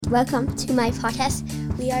welcome to my podcast.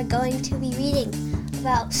 We are going to be reading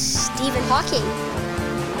about Stephan Hawking.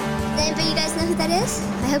 Does anybody you guys know who that is?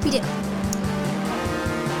 I hope you do.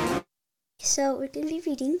 So we're going to be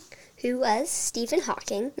reading Who Was Stephan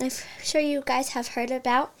Hawking. I'm sure you guys have heard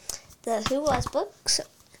about the Who Was books.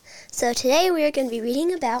 So today we are going to be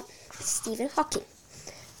reading about Stephan Hawking.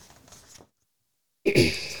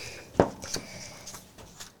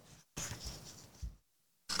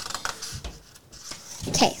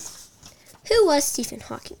 Okay, who was Stephan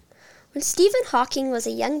Hawking? When Stephan Hawking was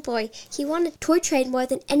a young boy, he wanted a toy train more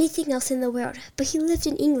than anything else in the world, but he lived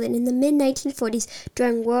in England in the mid-1940s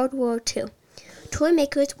during World War II. Toy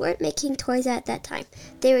makers weren't making toys at that time.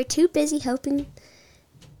 They were too busy helping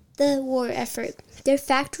the war effort. Their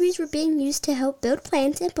factories were being used to help build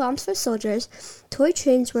planes and bombs for soldiers. Toy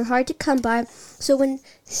trains were hard to come by, so when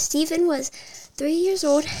Stephan was 3 years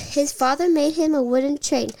old, his father made him a wooden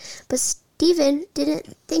train, but Stephan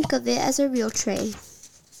didn't think of it as a real train.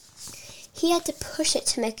 He had to push it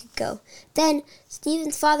to make it go. Then,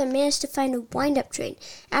 Stephan's father managed to find a wind-up train.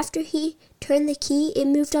 After he turned the key, it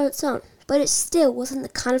moved on its own, but it still wasn't the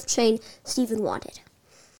kind of train Stephan wanted.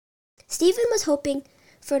 Stephan was hoping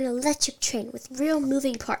for an electric train with real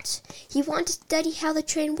moving parts. He wanted to study how the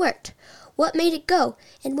train worked, what made it go,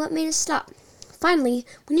 and what made it stop. Finally,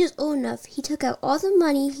 when he was old enough, he took out all the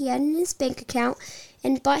money he had in his bank account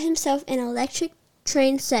and bought himself an electric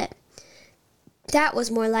train set. That was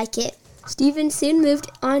more like it. Stephan soon moved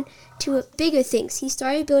on to bigger things. He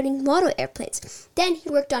started building model airplanes. Then he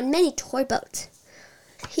worked on many toy boats.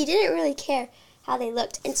 He didn't really care how they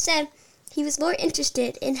looked. Instead, he was more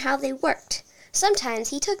interested in how they worked. Sometimes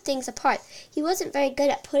he took things apart. He wasn't very good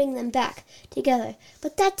at putting them back together,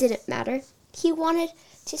 but that didn't matter. He wanted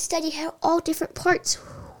to study how all different parts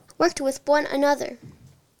worked with one another.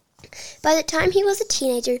 By the time he was a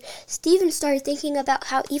teenager, Stephan started thinking about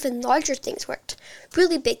how even larger things worked.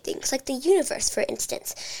 Really big things, like the universe, for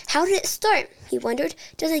instance. How did it start? He wondered.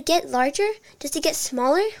 Does it get larger? Does it get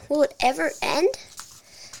smaller? Will it ever end?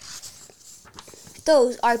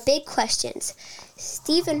 Those are big questions.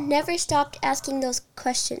 Stephan never stopped asking those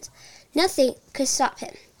questions. Nothing could stop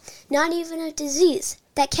him. Not even a disease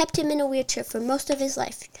that kept him in a wheelchair for most of his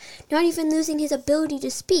life. Not even losing his ability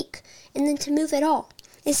to speak and then to move at all.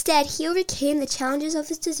 Instead, he overcame the challenges of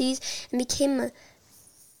his disease and became a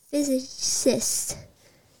physicist.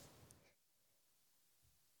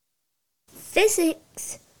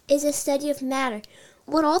 Physics is a study of matter,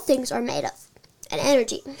 what all things are made of, and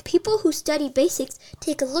energy. People who study basics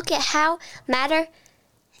take a look at how matter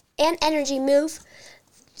and energy move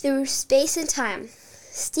through space and time.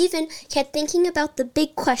 Stephan kept thinking about the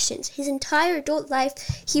big questions. His entire adult life,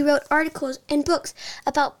 he wrote articles and books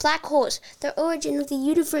about black holes, the origin of the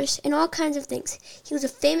universe, and all kinds of things. He was a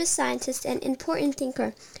famous scientist and important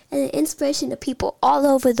thinker, and an inspiration to people all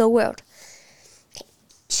over the world. Okay.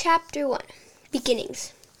 Chapter 1.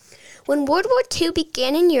 Beginnings. When World War II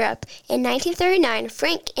began in Europe in 1939,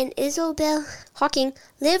 Frank and Isabel Hawking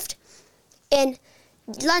lived in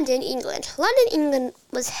London, England. London, England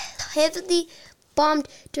was heavily bombed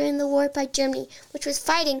during the war by Germany, which was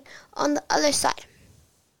fighting on the other side.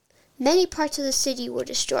 Many parts of the city were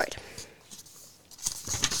destroyed.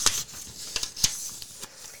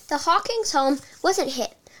 The Hawkins' home wasn't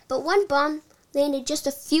hit, but one bomb landed just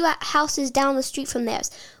a few houses down the street from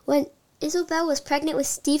theirs. When Isabel was pregnant with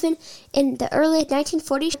Stephan in the early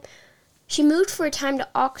 1940s, she moved for a time to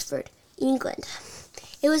Oxford, England.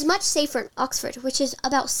 It was much safer in Oxford, which is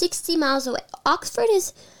about 60 miles away. Oxford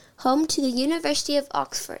is home to the University of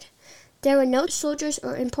Oxford. There were no soldiers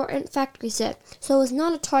or important factories there, so it was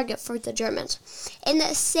not a target for the Germans. In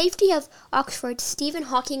the safety of Oxford, Stephan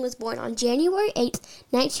Hawking was born on January 8,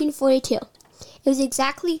 1942. It was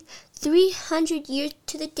exactly 300 years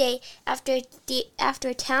to the day after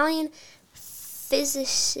Italian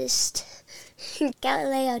physicist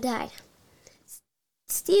Galileo died.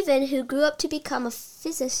 Stephan, who grew up to become a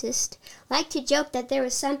physicist, liked to joke that there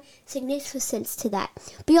was some significance to that.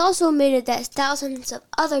 But he also admitted that thousands of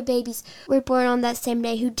other babies were born on that same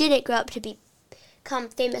day who didn't grow up to become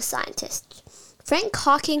famous scientists. Frank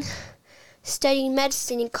Hawking studied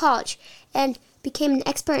medicine in college and became an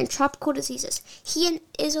expert in tropical diseases. He and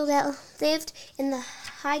Isabel lived in the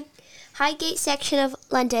Highgate section of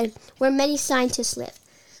London, where many scientists lived.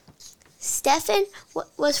 Stephan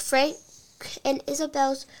was Frank and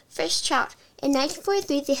Isabel's first child. In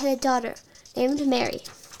 1943, they had a daughter named Mary.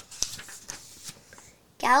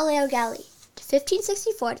 Galileo Galilei,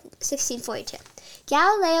 1564 to 1642.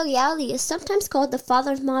 Galileo Galilei is sometimes called the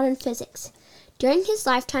father of modern physics. During his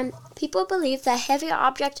lifetime, people believed that heavier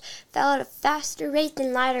objects fell at a faster rate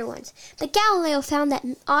than lighter ones. But Galileo found that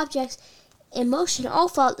objects in motion all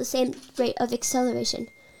fall at the same rate of acceleration.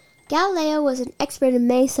 Galileo was an expert in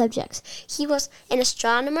many subjects. He was an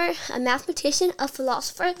astronomer, a mathematician, a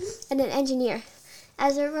philosopher, and an engineer.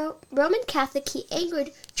 As a Roman Catholic, he angered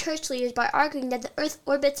church leaders by arguing that the earth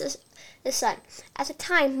orbits the sun. At the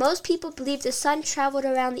time, most people believed the sun traveled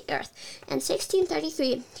around the earth. In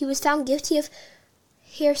 1633, he was found guilty of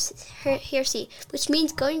heresy, which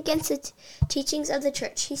means going against the teachings of the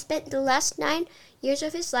church. He spent the last 9 years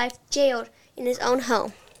of his life jailed in his own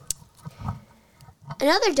home.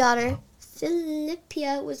 Another daughter,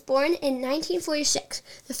 Philippia, was born in 1946.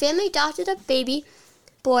 The family adopted a baby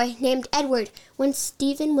boy named Edward when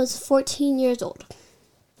Stephen was 14 years old.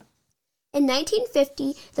 In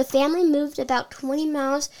 1950, the family moved about 20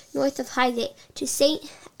 miles north of Highgate to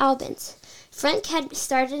St. Albans. Frank had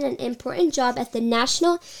started an important job at the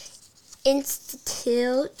National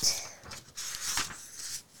Institute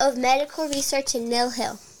of Medical Research in Mill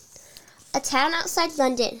Hill, a town outside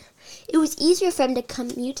London. It was easier for him to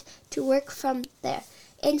commute to work from there.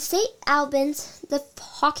 In St. Albans, the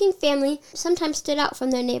Hawking family sometimes stood out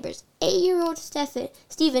from their neighbors. 8-year-old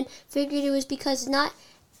Stephen figured it was because not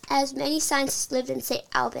as many scientists lived in St.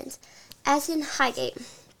 Albans as in Highgate.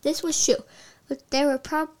 This was true, but there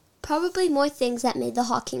were probably more things that made the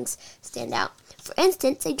Hawkings stand out. For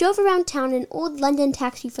instance, they drove around town in an old London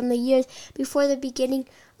taxi from the years before the beginning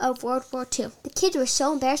of World War II. The kids were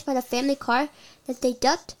so embarrassed by the family car that they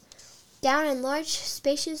ducked down in large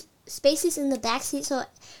spaces in the backseat so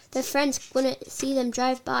their friends wouldn't see them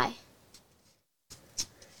drive by.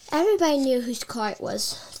 Everybody knew whose car it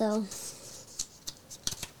was, though.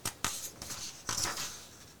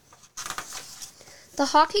 The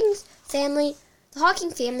Hawking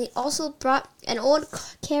family also brought an old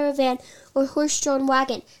caravan or horse-drawn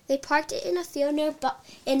wagon. They parked it in a field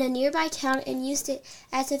in a nearby town and used it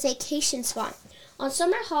as a vacation spot. On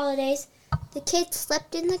summer holidays, the kids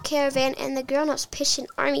slept in the caravan and the grown-ups pitched an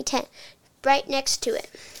army tent right next to it.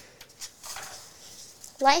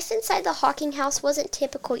 Life inside the Hawking house wasn't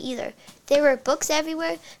typical either. There were books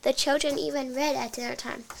everywhere. The children even read at dinner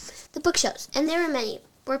time. The bookshelves, and there were many,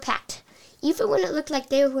 were packed. Even when it looked like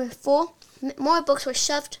they were full, more books were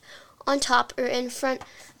shoved on top or in front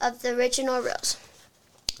of the original rows.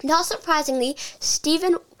 Not surprisingly,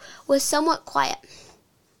 Stephen was somewhat quiet.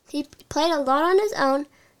 He played a lot on his own.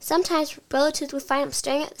 Sometimes relatives would find him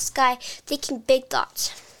staring at the sky, thinking big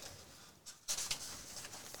thoughts.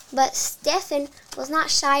 But Stephan was not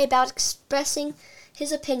shy about expressing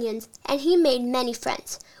his opinions, and he made many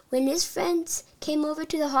friends. When his friends came over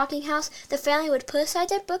to the Hawking house, the family would put aside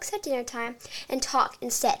their books at dinner time and talk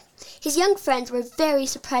instead. His young friends were very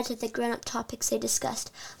surprised at the grown-up topics they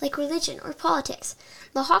discussed, like religion or politics.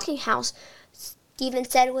 The Hawking house, Stephen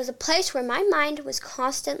said, was a place where my mind was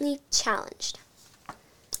constantly challenged.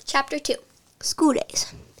 Chapter 2. School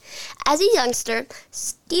Days. As a youngster,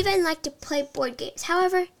 Stephen liked to play board games.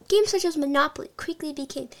 However, games such as Monopoly quickly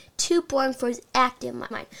became too boring for his active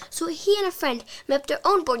mind, so he and a friend made up their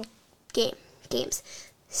own board games.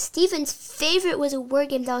 Stephen's favorite was a word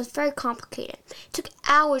game that was very complicated. It took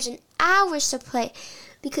hours and hours to play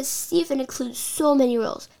because Stephen includes so many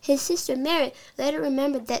rules. His sister Mary later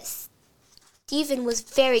remembered that Stephen was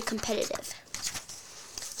very competitive.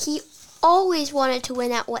 He always wanted to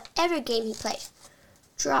win at whatever game he played.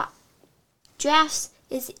 Drafts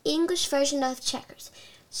is the English version of checkers.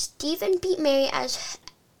 Stephen beat Mary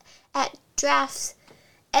at drafts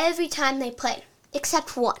every time they played,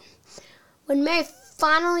 except one. When Mary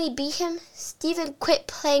finally beat him, Stephen quit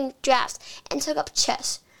playing drafts and took up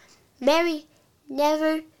chess. Mary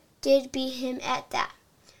never did beat him at that.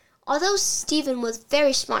 Although Stephen was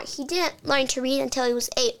very smart, he didn't learn to read until he was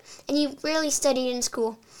 8, and he rarely studied in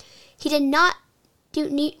school. He did not do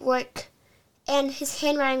neat work, and his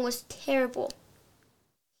handwriting was terrible.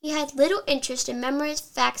 He had little interest in memorized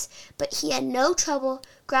facts, but he had no trouble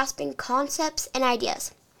grasping concepts and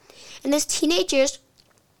ideas. In his teenage years,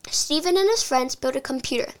 Stephen and his friends built a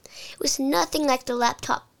computer. It was nothing like the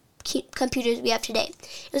laptop computers we have today.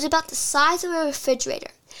 It was about the size of a refrigerator.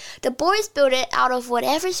 The boys built it out of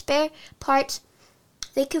whatever spare parts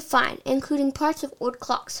they could find, including parts of old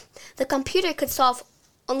clocks. The computer could solve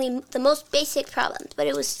only the most basic problems, but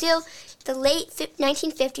it was still the late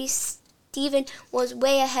 1950s. Stephen was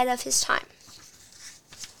way ahead of his time.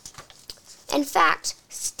 In fact,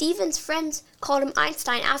 Stephen's friends called him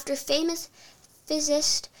Einstein after famous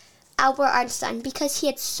physicist Albert Einstein because he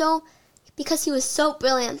because he was so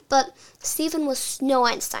brilliant, but Stephen was no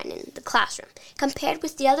Einstein in the classroom. Compared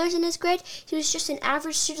with the others in his grade, he was just an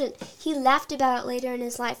average student. He laughed about it later in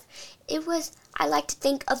his life. It was, I like to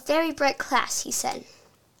think, a very bright class, he said.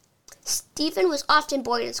 Stephen was often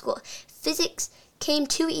bored in school. Physics came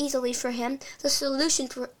too easily for him. The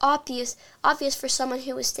solutions were obvious for someone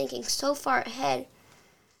who was thinking so far ahead.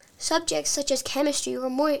 Subjects such as chemistry were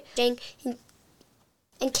more interesting.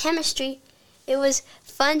 In chemistry, it was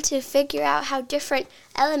fun to figure out how different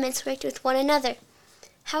elements worked with one another,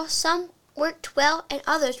 how some worked well and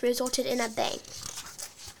others resulted in a bang.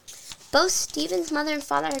 Both Stephen's mother and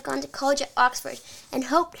father had gone to college at Oxford and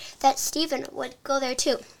hoped that Stephen would go there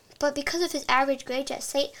too. But because of his average grades at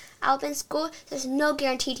St. Albans School, there's no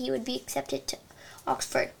guarantee he would be accepted to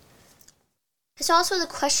Oxford. There's also the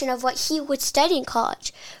question of what he would study in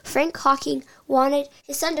college. Frank Hawking wanted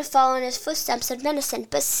his son to follow in his footsteps in medicine,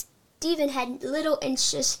 but Stephen had little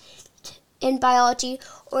interest in biology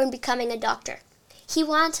or in becoming a doctor. He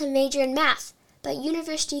wanted to major in math, but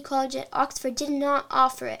University College at Oxford did not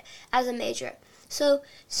offer it as a major. So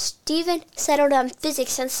Stephen settled on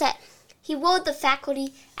physics instead. He wowed the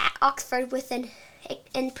faculty at Oxford with an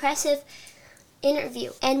impressive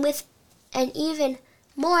interview and with an even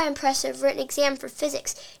more impressive written exam for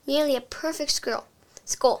physics, nearly a perfect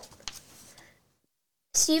school.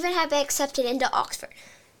 Stephen had been accepted into Oxford.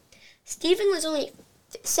 Stephen was only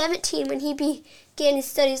 17 when he began his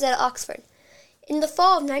studies at Oxford. In the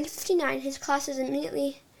fall of 1959, his classes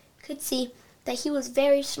immediately could see that he was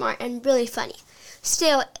very smart and really funny.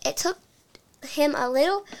 Still, it took him a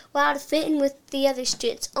little while to fit in with the other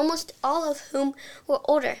students, almost all of whom were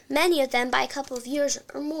older, many of them by a couple of years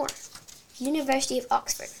or more. University of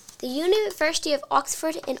Oxford. The University of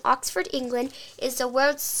Oxford in Oxford, England, is the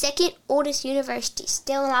world's second oldest university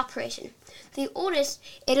still in operation. The oldest,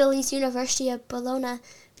 Italy's University of Bologna,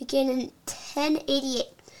 began in 1088.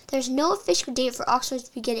 There's no official date for Oxford's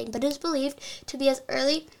beginning, but it is believed to be as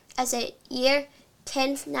early as the year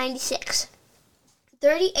 1096.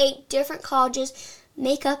 38 different colleges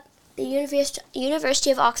make up the University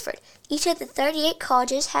of Oxford. Each of the 38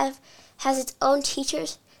 colleges has its own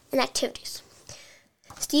teachers and activities.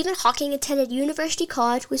 Stephen Hawking attended University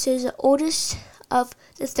College, which is the oldest of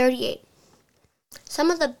the 38.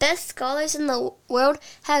 Some of the best scholars in the world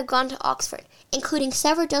have gone to Oxford, including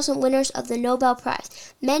several dozen winners of the Nobel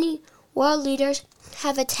Prize. Many world leaders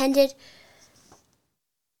have attended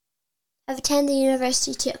the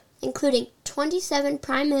university too, including 27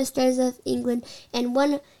 prime ministers of England and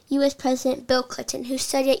one U.S. President, Bill Clinton, who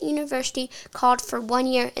studied at University College for 1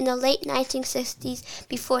 year in the late 1960s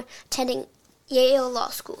before attending Yale Law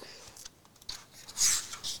School.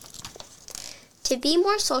 To be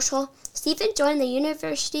more social, Stephen joined the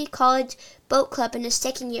University College boat club in his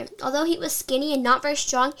second year. Although he was skinny and not very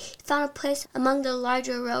strong, he found a place among the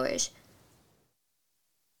larger rowers.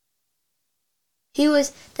 He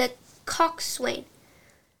was the coxswain,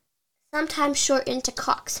 sometimes shortened to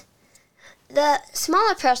cox, the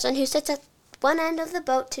smaller person who sits at one end of the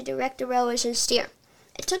boat to direct the rowers and steer.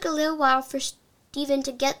 It took a little while for Stephen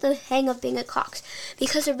to get the hang of being a cox,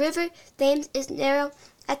 because the River Thames is narrow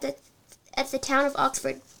at the town of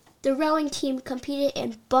Oxford. The rowing team competed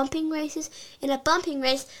in bumping races. In a bumping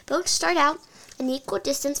race, boats start out an equal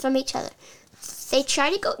distance from each other. They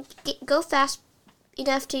try to go fast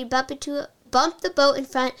enough to bump the boat in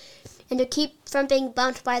front and to keep from being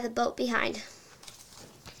bumped by the boat behind.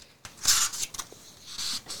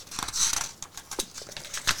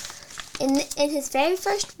 In his very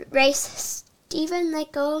first race, Stephen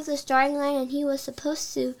let go of the starting line and he was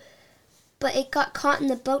supposed to, but it got caught in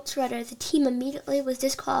the boat's rudder. The team immediately was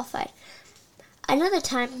disqualified. Another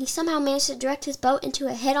time, he somehow managed to direct his boat into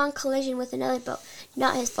a head-on collision with another boat.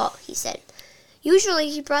 Not his fault, he said. Usually,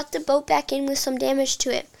 he brought the boat back in with some damage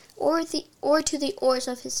to it, or to the oars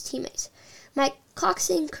of his teammates. My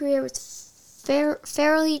coxing career was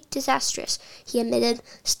fairly disastrous, he admitted.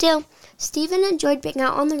 Still, Stephen enjoyed being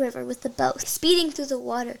out on the river with the boat. Speeding through the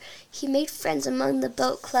water, he made friends among the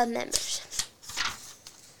boat club members,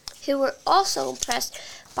 who were also impressed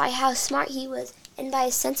by how smart he was and by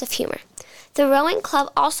his sense of humor. The rowing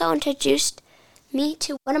club also introduced me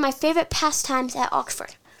to one of my favorite pastimes at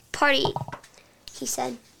Oxford, partying, he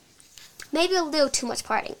said. Maybe a little too much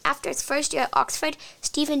partying. After his first year at Oxford,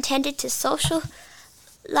 Stephen tended to socialize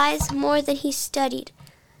more than he studied.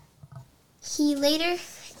 He later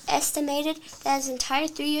estimated that his entire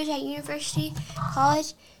 3 years at University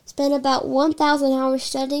College spent about 1,000 hours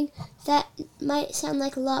studying. That might sound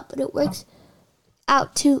like a lot, but it works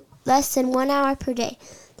out to less than 1 hour per day.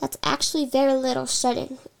 That's actually very little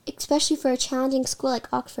studying, especially for a challenging school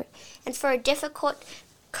like Oxford, and for a difficult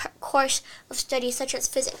course of study such as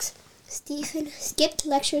physics. Stephen skipped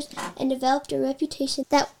lectures and developed a reputation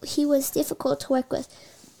that he was difficult to work with.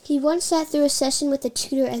 He once sat through a session with a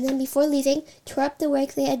tutor and then before leaving, tore up the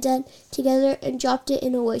work they had done together and dropped it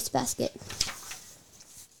in a wastebasket.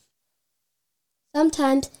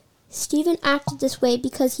 Sometimes Stephen acted this way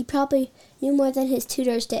because he probably knew more than his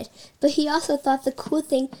tutors did, but he also thought the cool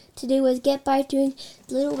thing to do was get by doing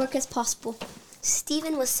as little work as possible.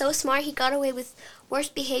 Stephen was so smart he got away with worse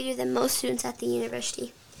behavior than most students at the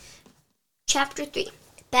university. Chapter 3.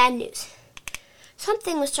 Bad News.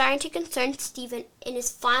 Something was starting to concern Stephen in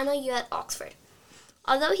his final year at Oxford.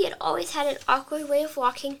 Although he had always had an awkward way of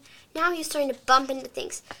walking, now he was starting to bump into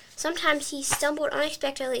things. Sometimes he stumbled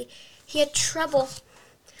unexpectedly. He had trouble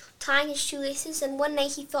tying his shoelaces, and one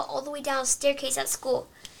night he fell all the way down a staircase at school.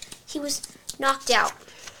 He was knocked out.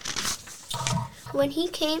 When he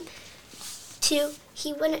came to,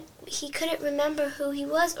 he couldn't remember who he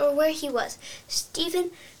was or where he was.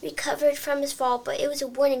 Stephen recovered from his fall, but it was a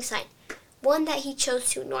warning sign, one that he chose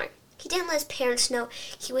to ignore. He didn't let his parents know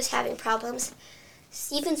he was having problems.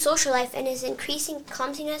 Stephen's social life and his increasing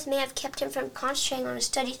clumsiness may have kept him from concentrating on his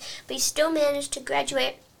studies, but he still managed to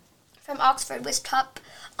graduate from Oxford with top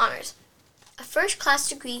honors. A first-class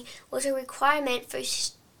degree was a requirement for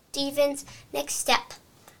Stephen's next step,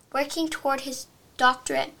 working toward his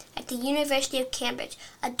doctorate at the University of Cambridge.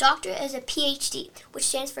 A doctorate is a PhD, which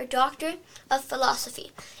stands for Doctor of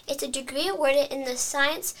Philosophy. It's a degree awarded in the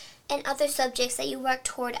science and other subjects that you work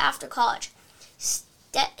toward after college.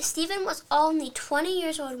 Stephen was only 20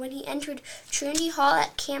 years old when he entered Trinity Hall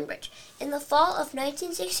at Cambridge in the fall of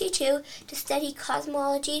 1962 to study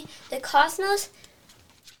cosmology, the cosmos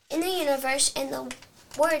in the universe, and the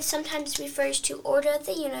word sometimes refers to order of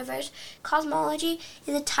the universe. Cosmology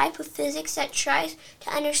is a type of physics that tries to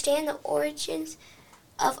understand the origins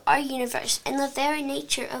of our universe and the very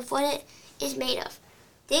nature of what it is made of.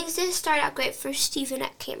 Things didn't start out great for Stephen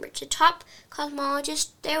at Cambridge. The top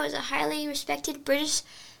cosmologist there was a highly respected British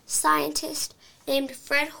scientist named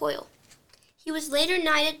Fred Hoyle. He was later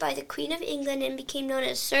knighted by the Queen of England and became known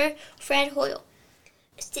as Sir Fred Hoyle.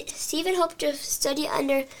 Stephen hoped to study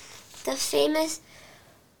under the famous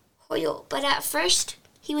Hoyle, but at first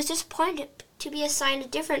he was disappointed to be assigned a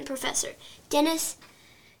different professor, Dennis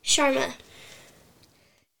Sharma.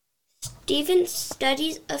 Stephen's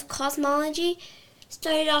studies of cosmology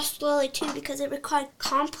started off slowly too because it required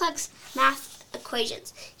complex math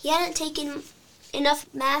equations. He hadn't taken enough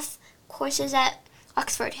math courses at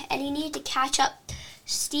Oxford and he needed to catch up.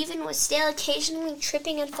 Stephen was still occasionally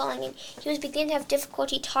tripping and falling, and he was beginning to have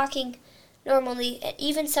difficulty talking normally and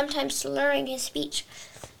even sometimes slurring his speech.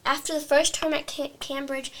 After the first term at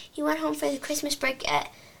Cambridge, he went home for the Christmas break. At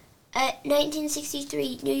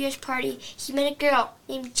 1963 New Year's party, he met a girl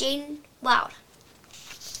named Jane Loud.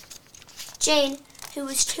 Jane, who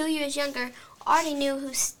was 2 years younger, already knew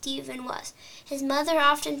who Stephen was. His mother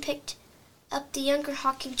often picked up the younger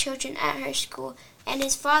Hawking children at her school, and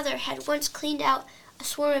his father had once cleaned out a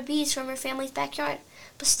swarm of bees from her family's backyard.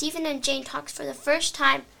 But Stephen and Jane talked for the first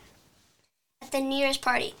time at the New Year's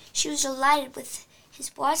party. She was delighted with his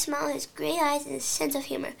broad smile, his gray eyes, and his sense of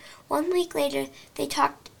humor. 1 week later, they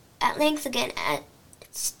talked at length again at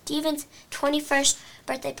Stephen's 21st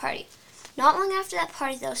birthday party. Not long after that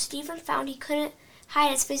party, though, Stephen found he couldn't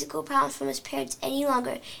hide his physical problems from his parents any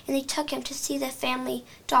longer, and they took him to see the family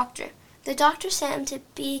doctor. The doctor sent him to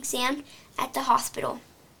be examined at the hospital.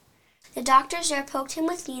 The doctors there poked him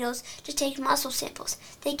with needles to take muscle samples.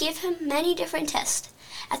 They gave him many different tests.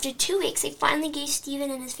 After 2 weeks, they finally gave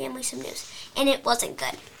Stephen and his family some news, and it wasn't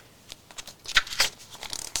good.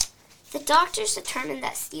 The doctors determined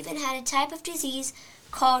that Stephen had a type of disease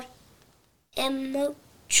called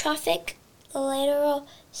amyotrophic lateral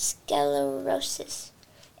sclerosis,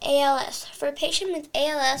 ALS. For a patient with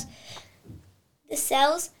ALS, the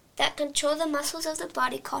cells that control the muscles of the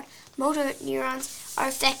body, called motor neurons, are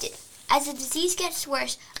affected. As the disease gets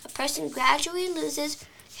worse, a person gradually loses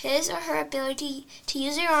his or her ability to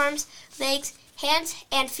use their arms, legs, hands,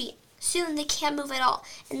 and feet. Soon they can't move at all,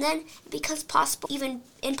 and then it becomes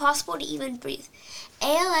impossible to even breathe.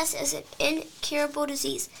 ALS is an incurable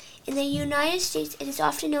disease. In the United States, it is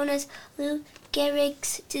often known as Lou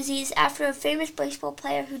Gehrig's disease after a famous baseball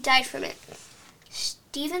player who died from it.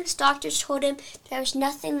 Stephen's doctors told him there was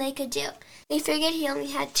nothing they could do. They figured he only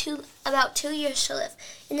had about 2 years to live.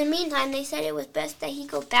 In the meantime, they said it was best that he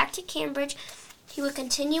go back to Cambridge. He would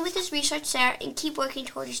continue with his research there and keep working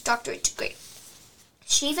toward his doctorate degree.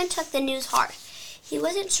 Stephen took the news hard. He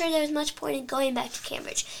wasn't sure there was much point in going back to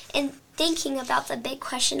Cambridge and thinking about the big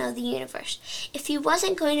question of the universe. If he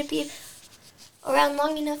wasn't going to be around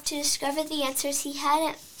long enough to discover the answers, he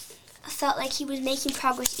hadn't felt like he was making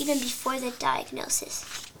progress even before the diagnosis.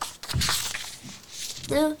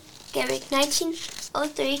 Lou Gehrig,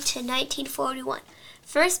 1903 to 1941.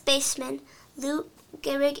 First baseman Lou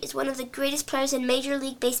Gehrig is one of the greatest players in Major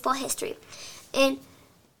League Baseball history. In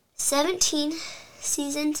 17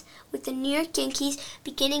 seasons with the New York Yankees,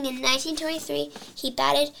 beginning in 1923, he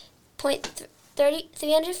batted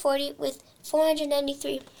 .340 with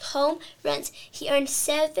 493 home runs. He earned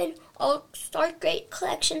 7 All-Star Great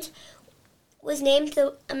collections, was named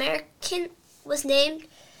the American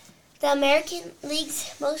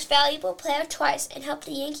League's Most Valuable Player twice, and helped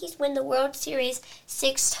the Yankees win the World Series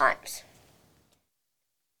 6 times.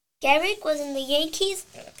 Gehrig was in the Yankees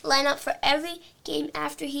lineup for every game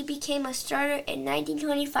after he became a starter in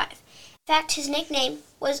 1925. In fact, his nickname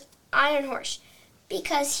was Iron Horse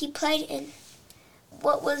because he played in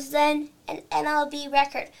what was then an MLB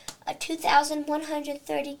record of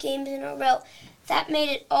 2,130 games in a row. That made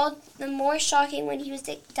it all the more shocking when he was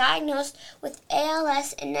diagnosed with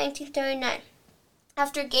ALS in 1939.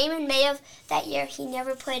 After a game in May of that year, he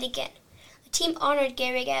never played again. The team honored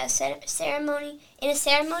Gehrig at a ceremony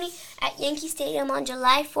at Yankee Stadium on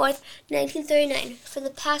July 4th, 1939. For the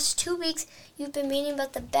past 2 weeks, you've been reading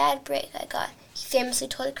about the bad break I got, he famously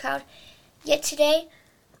told the crowd. Yet today,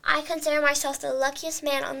 I consider myself the luckiest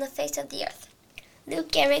man on the face of the earth. Lou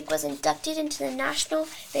Gehrig was inducted into the National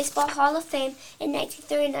Baseball Hall of Fame in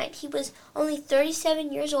 1939. He was only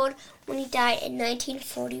 37 years old when he died in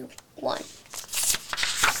 1941.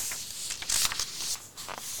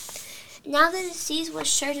 Now the disease was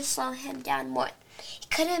sure to slow him down more. He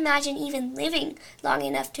couldn't imagine even living long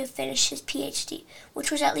enough to finish his PhD,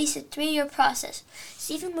 which was at least a 3-year process.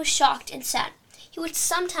 Stephen was shocked and sad. He would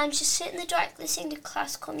sometimes just sit in the dark listening to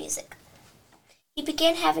classical music. He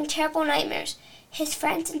began having terrible nightmares. His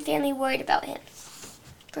friends and family worried about him.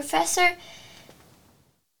 Professor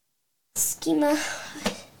Schema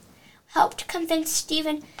helped convince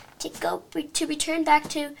Stephen to return back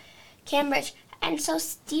to Cambridge, and so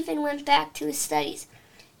Stephen went back to his studies.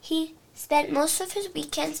 He spent most of his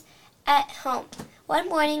weekends at home. One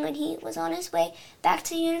morning when he was on his way back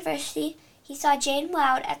to the university, he saw Jane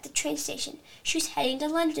Wilde at the train station. She was heading to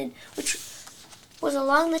London, which was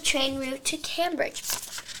along the train route to Cambridge.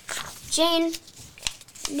 Jane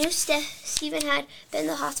knew Stephen had been in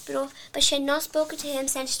the hospital, but she had not spoken to him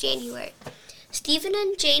since January. Stephen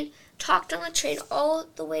and Jane talked on the train all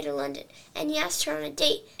the way to London, and he asked her on a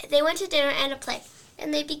date. They went to dinner and a play,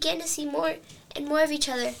 and they began to see more and more of each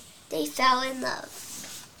other. They fell in love.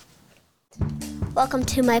 Welcome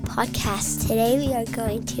to my podcast. Today we are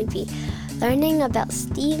going to be learning about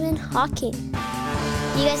Stephan Hawking.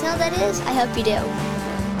 You guys know who that is? I hope you do.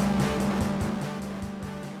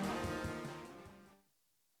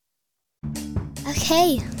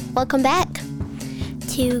 Okay, welcome back.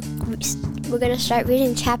 We're going to start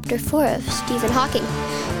reading chapter 4 of Stephan Hawking.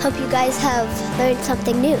 Hope you guys have learned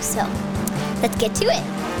something new, so let's get to it.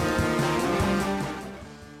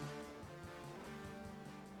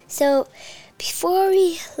 So, before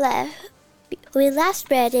we last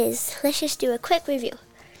read let's just do a quick review.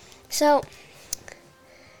 So,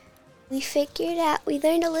 we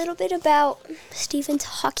learned a little bit about Stephan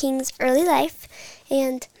Hawking's early life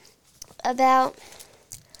and about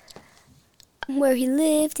where he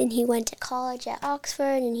lived, and he went to college at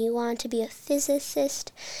Oxford, and he wanted to be a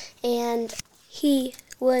physicist, and he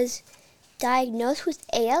was diagnosed with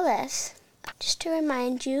ALS. Just to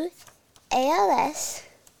remind you, ALS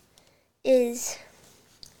is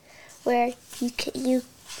where the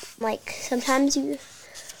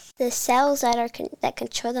cells that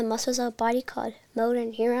control the muscles of the body called motor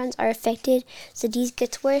neurons are affected. So the disease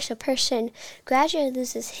gets worse. A person gradually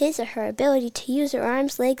loses his or her ability to use their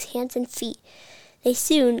arms, legs, hands, and feet. They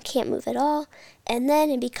soon can't move at all, and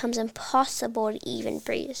then it becomes impossible to even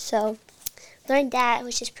breathe. So learned that,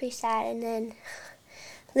 which is pretty sad. And then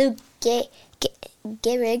Lou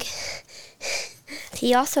Gehrig,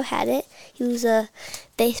 he also had it. He was a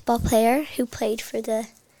baseball player who played for the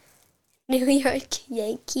New York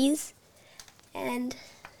Yankees, and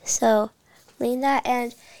so learned that.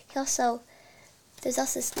 And there's also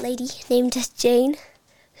this lady named Jane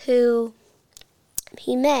who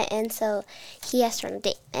he met, and so he asked her on a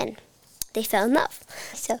date, and they fell in love.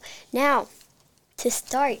 So now to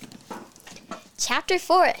start chapter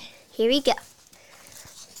 4. Here we go.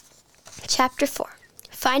 Chapter 4.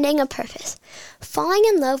 Finding a purpose. Falling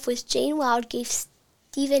in love with Jane Wilde gave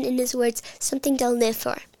Stephen, in his words, something to live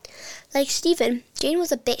for. Like Stephen, Jane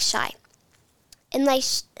was a bit shy. And like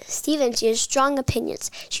Stephen, she had strong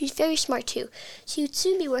opinions. She was very smart too. She would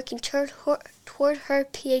soon be working toward toward her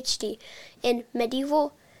PhD in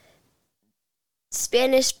medieval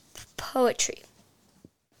Spanish poetry.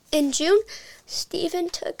 In June, Stephen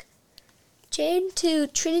took Jane to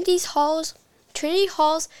Trinity Hall's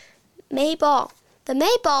May Ball. The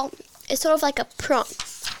May Ball is sort of like a prom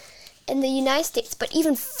in the United States, but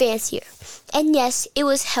even fancier. And yes, it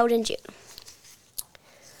was held in June.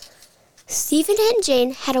 Stephen and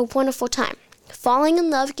Jane had a wonderful time. Falling in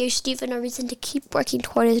love gave Stephen a reason to keep working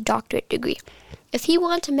toward his doctorate degree. If he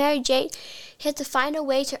wanted to marry Jane, he had to find a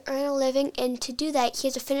way to earn a living, and to do that, he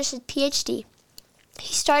had to finish his PhD.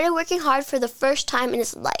 He started working hard for the first time in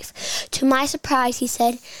his life. To my surprise, he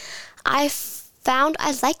said, I found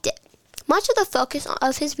I liked it. Much of the focus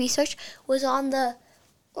of his research was on the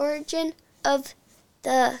origin of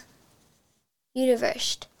the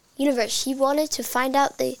universe. He wanted to find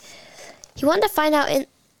out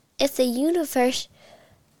if the universe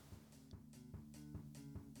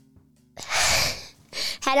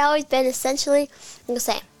had always been essentially the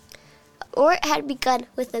same, or it had begun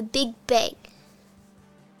with a Big Bang.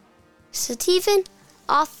 So Stephen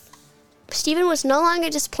was no longer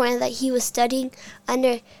disappointed that he was studying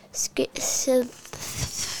under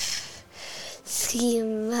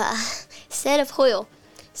instead of Hoyle.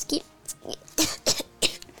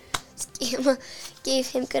 Schema gave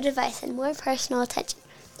him good advice and more personal attention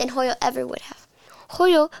than Hoyle ever would have.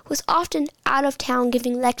 Hoyle was often out of town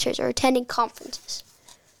giving lectures or attending conferences.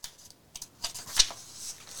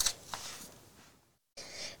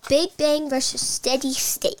 Big Bang versus steady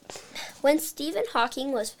state. When Stephen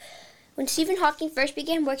Hawking first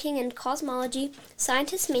began working in cosmology,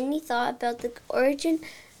 scientists mainly thought about the origin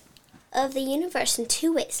of the universe in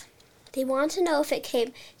two ways. They wanted to know if it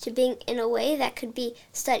came to being in a way that could be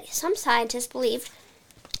studied. Some scientists believed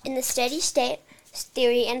in the steady state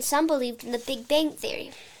theory, and some believed in the Big Bang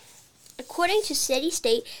theory. According to steady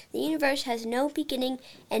state, the universe has no beginning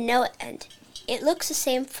and no end. It looks the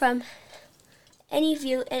same from any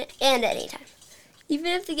view and any time. Even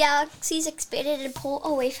if the galaxies expanded and pull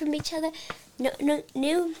away from each other, no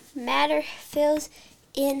new matter fills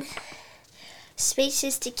in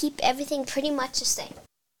spaces to keep everything pretty much the same.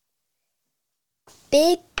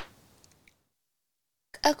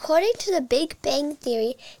 According to the Big Bang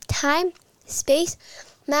theory, time, space,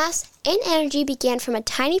 mass, and energy began from a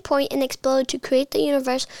tiny point and exploded to create the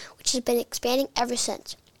universe, which has been expanding ever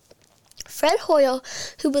since. Fred Hoyle,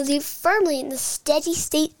 who believed firmly in the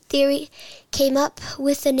steady-state theory, came up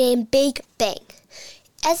with the name Big Bang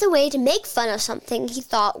as a way to make fun of something he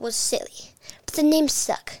thought was silly. But the name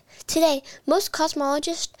stuck. Today, most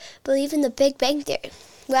cosmologists believe in the Big Bang theory,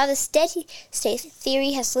 while the steady-state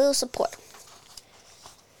theory has little support.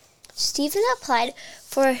 Stephen applied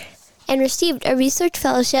for and received a research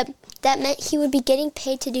fellowship that meant he would be getting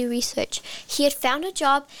paid to do research. He had found a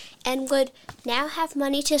job and would now have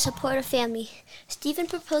money to support a family. Stephen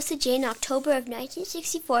proposed to Jane in October of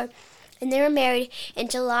 1964, and they were married in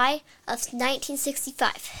July of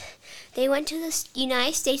 1965. They went to the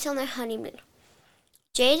United States on their honeymoon.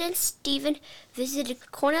 Jane and Stephen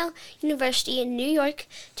visited Cornell University in New York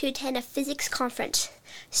to attend a physics conference.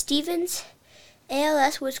 Stephen's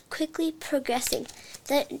ALS was quickly progressing.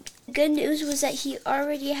 The good news was that he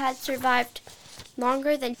already had survived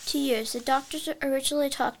longer than 2 years the doctors originally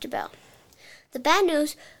talked about. The bad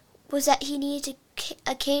news was that he needed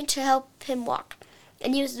a cane to help him walk,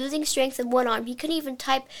 and he was losing strength in one arm. He couldn't even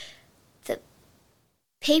type the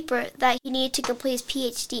paper that he needed to complete his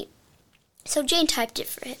PhD. So Jane typed it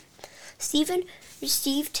for him. Stephen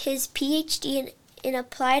received his PhD in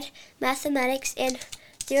applied mathematics and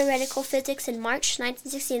theoretical physics in March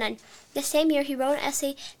 1969. The same year, he wrote an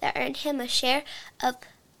essay that earned him a share of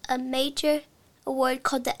a major award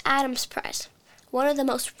called the Adams Prize, one of the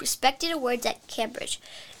most respected awards at Cambridge.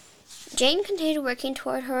 Jane continued working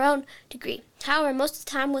toward her own degree. However, most of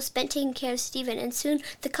the time was spent taking care of Stephen, and soon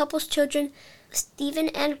the couple's children, Stephen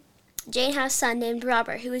and Jane, had a son named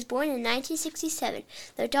Robert, who was born in 1967.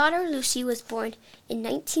 Their daughter, Lucy, was born in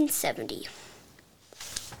 1970.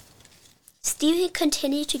 Stephen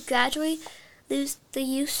continued to gradually lose the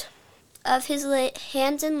use of his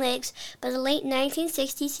hands and legs. By the late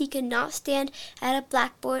 1960s, he could not stand at a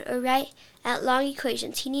blackboard or write out long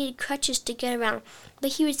equations. He needed crutches to get around,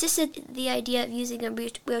 but he resisted the idea of using a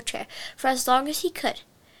wheelchair for as long as he could.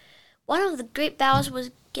 One of the great battles was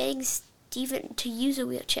getting Stephen to use a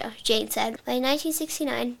wheelchair, Jane said. By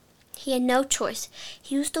 1969, he had no choice.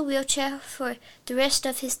 He used the wheelchair for the rest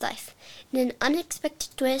of his life. In an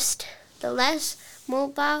unexpected twist, the less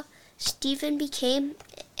mobile Stephen became,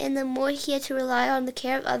 and the more he had to rely on the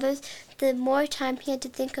care of others, the more time he had to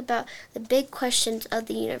think about the big questions of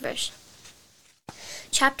the universe.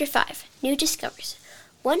 Chapter 5, New Discoveries.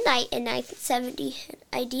 One night in 1970, an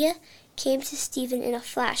idea came to Stephen in a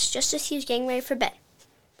flash just as he was getting ready for bed.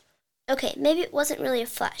 Okay, maybe it wasn't really a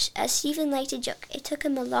flash. As Stephen liked to joke, it took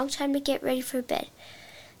him a long time to get ready for bed,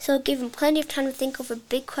 so it gave him plenty of time to think over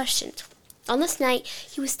big questions. On this night,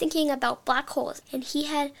 he was thinking about black holes, and he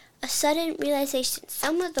had a sudden realization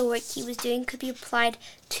some of the work he was doing could be applied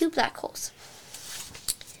to black holes.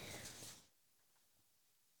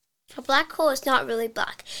 A black hole is not really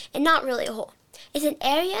black, and not really a hole. It's an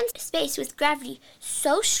area in space with gravity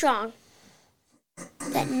so strong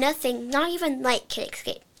that nothing, not even light, can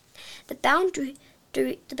escape. The boundary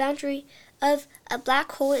of a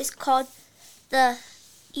black hole is called the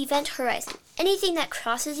event horizon. Anything that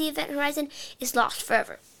crosses the event horizon is lost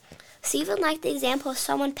forever. Stephen liked the example of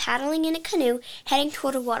someone paddling in a canoe heading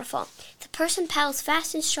toward a waterfall. If the person paddles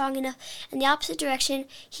fast and strong enough in the opposite direction,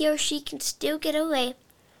 he or she can still get away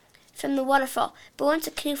from the waterfall, but once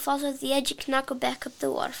the canoe falls off the edge, it cannot go back up the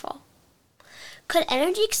waterfall. Could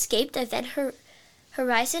energy escape the event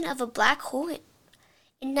horizon of a black hole?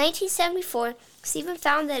 In 1974, Stephen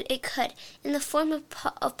found that it could, in the form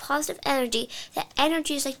of positive energy. That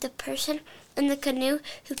energy is like the person in the canoe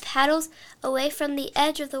who paddles away from the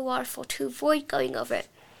edge of the waterfall to avoid going over it.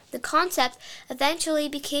 The concept eventually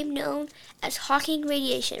became known as Hawking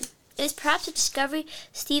radiation. It is perhaps a discovery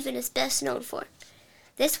Stephen is best known for.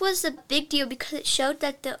 This was a big deal because it showed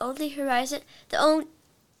that the only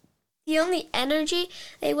energy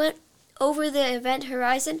they went over the event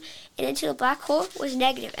horizon and into the black hole was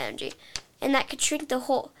negative energy, and that could shrink the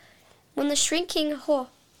hole. When the shrinking hole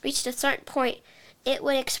reached a certain point, it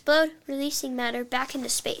would explode, releasing matter back into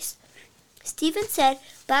space. Stephen said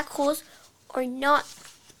black holes are not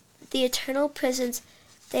the eternal prisons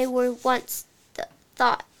they were once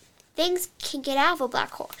thought. Things can get out of a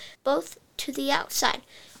black hole, both to the outside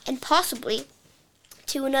and possibly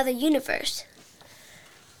to another universe.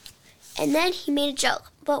 And then he made a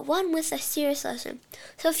joke, but one with a serious lesson.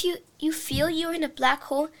 So if you feel you're in a black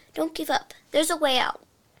hole, don't give up. There's a way out.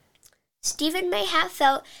 Stephen may have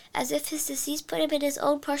felt as if his disease put him in his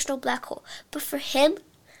own personal black hole, but for him,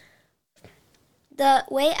 the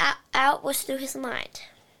way out was through his mind.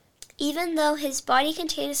 Even though his body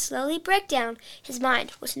continued to slowly break down, his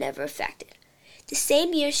mind was never affected. The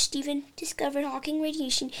same year Stephen discovered Hawking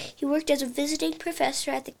radiation, he worked as a visiting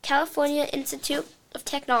professor at the California Institute of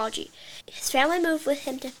Technology. His family moved with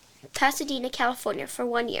him to Pasadena, California for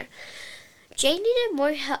 1 year. Jane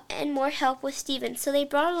needed more help with Stephen, so they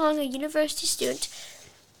brought along a university student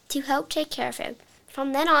to help take care of him.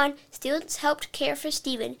 From then on, students helped care for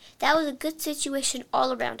Stephen. That was a good situation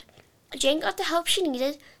all around. Jane got the help she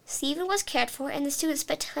needed, Stephen was cared for, and the students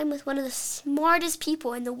spent time with one of the smartest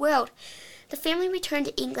people in the world. The family returned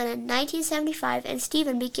to England in 1975, and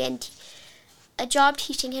Stephen began a job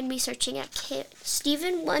teaching and researching at Cambridge.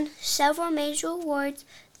 Stephen won several major awards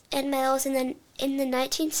and medals in the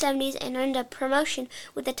 1970s and earned a promotion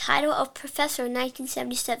with the title of professor in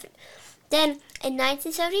 1977. Then, in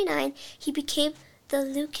 1979, he became the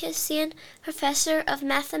Lucasian Professor of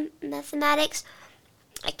Mathematics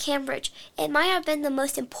at Cambridge. It might have been the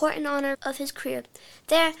most important honor of his career.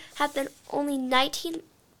 There have been only 19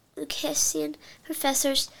 Lucasian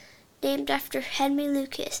professors named after Henry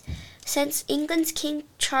Lucas since England's King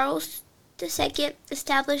Charles II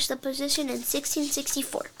established the position in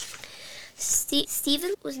 1664.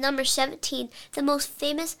 Stephen was number 17. The most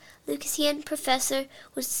famous Lucasian professor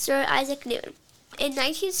was Sir Isaac Newton. In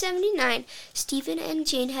 1979, Stephen and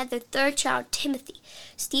Jane had their third child, Timothy.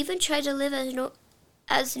 Stephen tried to live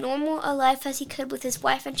as normal a life as he could with his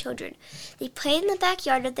wife and children. They played in the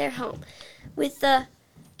backyard of their home, with the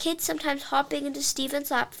kids sometimes hopping into Stephen's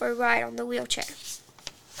lap for a ride on the wheelchair.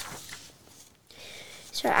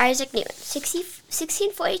 Sir Isaac Newton,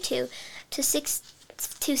 1642 to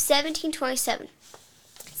 1727.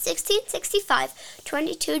 1665,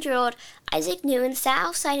 22-year-old Isaac Newton sat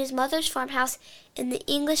outside his mother's farmhouse in the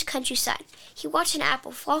English countryside. He watched an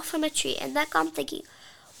apple fall from a tree and that got him thinking,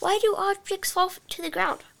 why do objects fall to the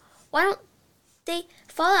ground? Why don't they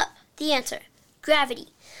fall up? The answer, gravity.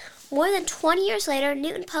 More than 20 years later,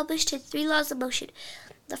 Newton published his 3 laws of motion.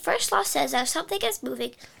 The first law says that if something is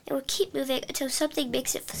moving, it will keep moving until something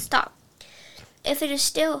makes it stop. If it is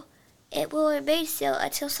still, it will remain still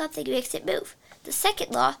until something makes it move. The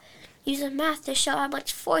second law uses math to show how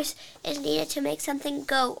much force is needed to make something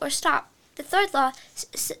go or stop. The third law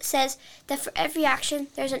says that for every action,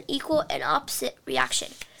 there's an equal and opposite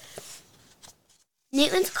reaction.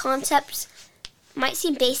 Newton's concepts might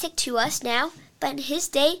seem basic to us now, but in his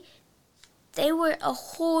day, they were a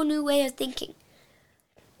whole new way of thinking.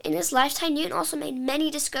 In his lifetime, Newton also made many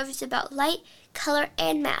discoveries about light, color,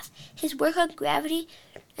 and math. His work on gravity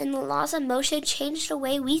and the laws of motion changed the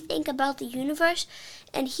way we think about the universe,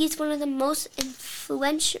 and he's one of the most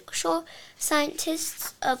influential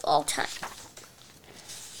scientists of all time.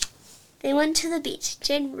 They went to the beach.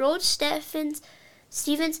 Jane rolled Stephen's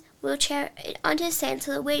wheelchair onto the sand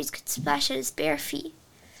so the waves could splash at his bare feet.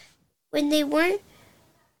 When they weren't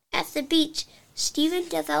at the beach, Stephen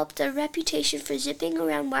developed a reputation for zipping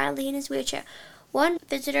around wildly in his wheelchair. One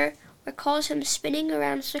visitor recalls him spinning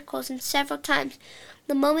around in circles and several times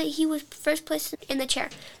the moment he was first placed in the chair,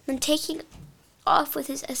 then taking off with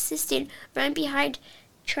his assistant running behind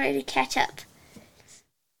trying to catch up.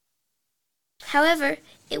 However,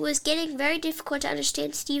 it was getting very difficult to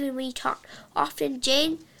understand Stephen when he talked. Often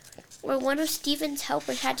Jane or one of Stephen's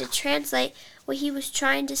helpers had to translate what he was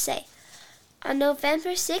trying to say. On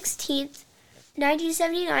November 16th,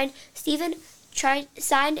 1979, Stephen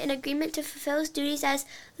signed an agreement to fulfill his duties as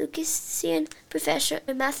Lucasian Professor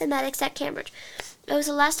of Mathematics at Cambridge. It was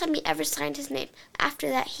the last time he ever signed his name. After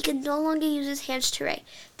that, he could no longer use his hands to write.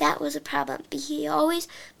 That was a problem, but he always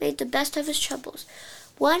made the best of his troubles.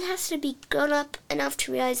 One has to be grown up enough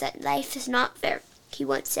to realize that life is not fair, he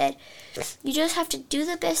once said. You just have to do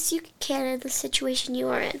the best you can in the situation you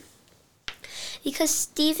are in. Because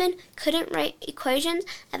Stephen couldn't write equations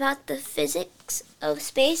about the physics of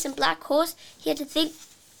space and black holes, he had to think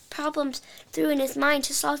problems through in his mind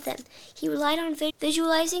to solve them. He relied on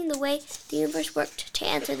visualizing the way the universe worked to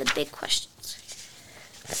answer the big questions.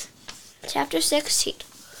 Chapter 16.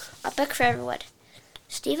 A book for everyone.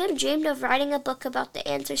 Stephen dreamed of writing a book about the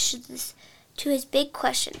answers to his big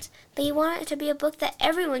questions, but he wanted it to be a book that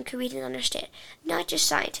everyone could read and understand, not just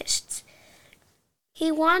scientists.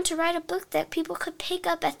 He wanted to write a book that people could pick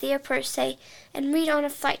up at the airport, say, and read on a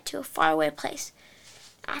flight to a faraway place.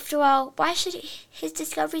 After all, why should his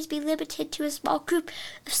discoveries be limited to a small group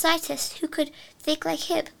of scientists who could think like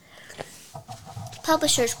him?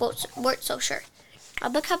 Publishers weren't so sure. A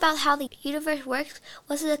book about how the universe works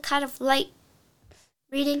wasn't the kind of light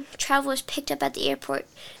reading travelers picked up at the airport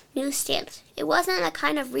newsstands. It wasn't the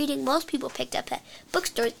kind of reading most people picked up at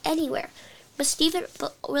bookstores anywhere. But Stephen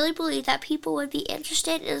really believed that people would be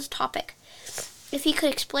interested in his topic if he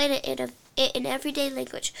could explain it in everyday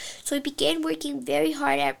language. So he began working very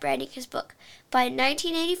hard at writing his book. By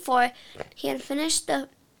 1984, he had finished the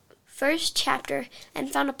first chapter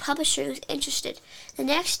and found a publisher who was interested. The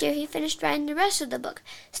next year, he finished writing the rest of the book.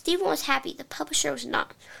 Stephen was happy. The publisher was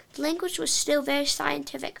not. The language was still very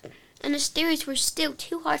scientific, and his theories were still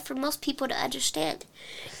too hard for most people to understand.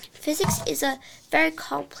 Physics is a very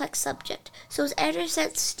complex subject, so his editor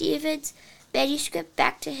sent Stephen's manuscript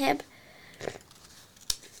back to him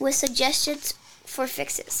with suggestions for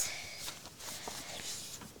fixes.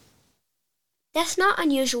 That's not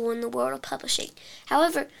unusual in the world of publishing.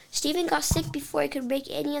 However, Stephen got sick before he could make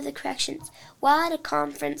any of the corrections. While at a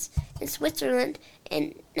conference in Switzerland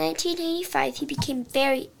in 1985, he became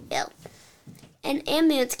very ill. An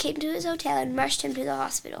ambulance came to his hotel and rushed him to the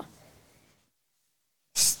hospital.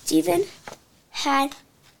 Stephen had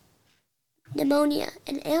pneumonia,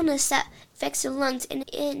 an illness that affects the lungs and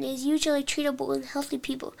is usually treatable in healthy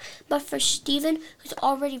people. But for Stephen, who's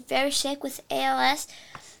already very sick with ALS,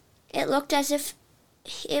 it looked as if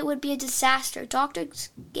it would be a disaster. Doctors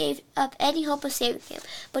gave up any hope of saving him,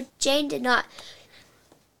 but Jane did not.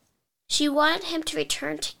 She wanted him to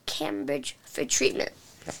return to Cambridge for treatment.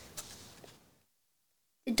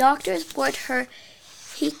 The doctors warned her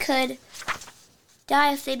he could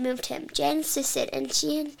die if they moved him. Jane insisted, and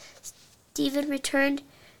she and Stephen returned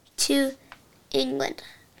to England.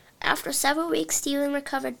 After several weeks, Stephen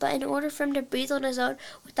recovered, but in order for him to breathe on his own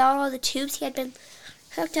without all the tubes, he had been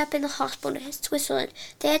hooked up in the hospital in Switzerland.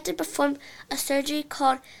 They had to perform a surgery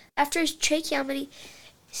called, after his tracheotomy,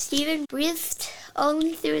 Stephen breathed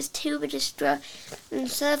only through his tube in his throat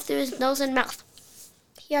instead of through his nose and mouth.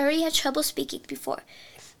 He already had trouble speaking before.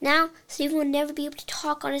 Now, Stephen would never be able to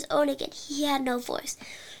talk on his own again. He had no voice.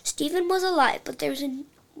 Stephen was alive, but there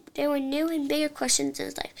were new and bigger questions in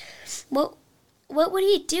his life. What would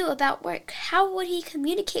he do about work? How would he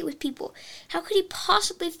communicate with people? How could he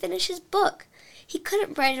possibly finish his book? He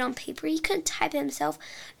couldn't write it on paper. He couldn't type it himself.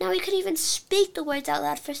 Now he couldn't even speak the words out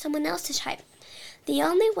loud for someone else to type. The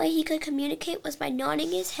only way he could communicate was by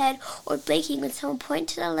nodding his head or blinking when someone pointed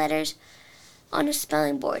to the letters on a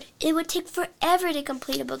spelling board. It would take forever to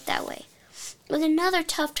complete a book that way. It was another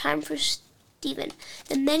tough time for Stephen.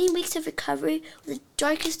 The many weeks of recovery were the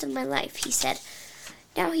darkest of my life, he said.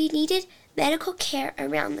 Now he needed medical care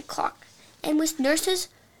around the clock, and with nurses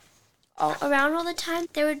all around all the time,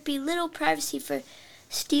 there would be little privacy for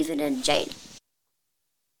Stephen and Jane.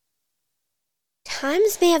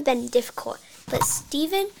 Times may have been difficult. But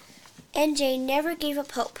Stephen and Jane never gave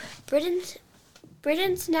up hope. Britain's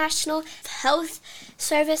National Health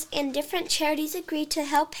Service and different charities agreed to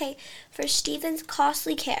help pay for Stephen's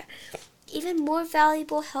costly care. Even more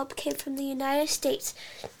valuable help came from the United States.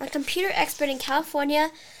 A computer expert in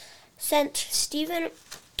California sent Stephen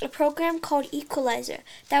a program called Equalizer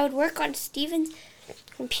that would work on Stephen's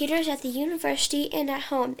computers at the university and at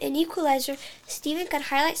home. In Equalizer, Stephen could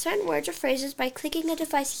highlight certain words or phrases by clicking a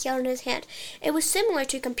device he held in his hand. It was similar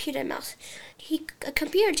to a computer mouse. A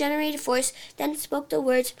computer-generated voice then spoke the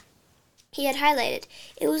words he had highlighted.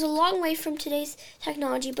 It was a long way from today's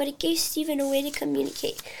technology, but it gave Stephen a way to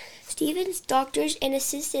communicate. Stephen's doctors and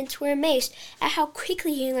assistants were amazed at how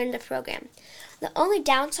quickly he learned the program. The only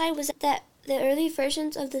downside was that the early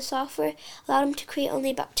versions of the software allowed him to create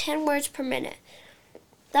only about 10 words per minute.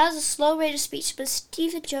 That was a slow rate of speech, but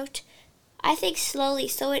Stephen joked, "I think slowly,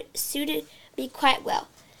 so it suited me quite well."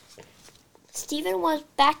 Stephen was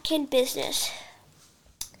back in business.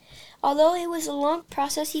 Although it was a long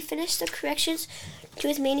process, he finished the corrections to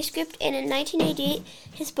his manuscript, and in 1988,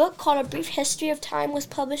 his book called A Brief History of Time was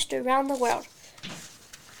published around the world.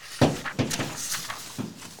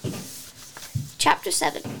 Chapter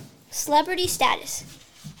 7. Celebrity Status.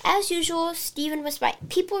 As usual, Stephen was right.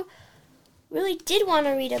 People really did want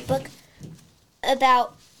to read a book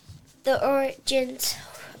about the origins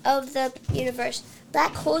of the universe,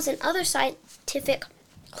 black holes, and other scientific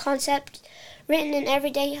concepts written in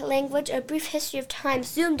everyday language. A Brief History of Time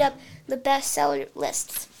zoomed up the bestseller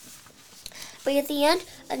lists. But at the end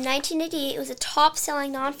of 1988, it was a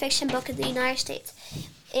top-selling nonfiction book in the United States.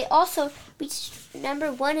 It also reached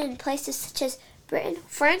 #1 in places such as Britain,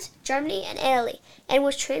 France, Germany, and Italy, and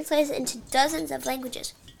was translated into dozens of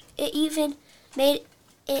languages. It even made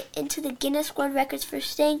it into the Guinness World Records for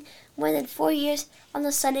staying more than 4 years on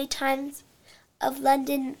the Sunday Times of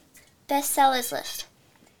London bestsellers list.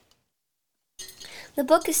 The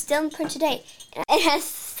book is still in print today, and it has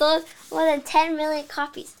sold more than 10 million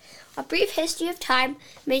copies. A Brief History of Time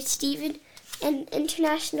made Stephen an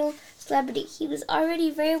international celebrity. He was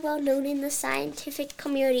already very well known in the scientific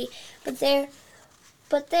community, but there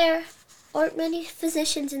aren't many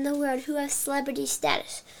physicians in the world who have celebrity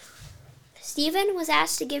status. Stephen was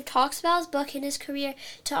asked to give talks about his book and his career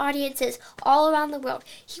to audiences all around the world.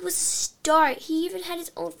 He was a star. He even had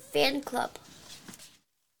his own fan club.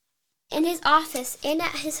 In his office and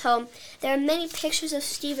at his home, there are many pictures of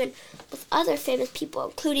Stephen with other famous people,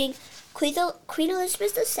 including Queen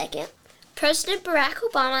Elizabeth II, President Barack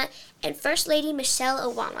Obama, and First Lady Michelle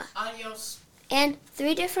Obama. Adios. And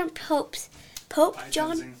 3 different popes: Pope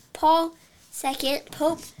John Paul II,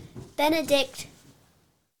 Pope Benedict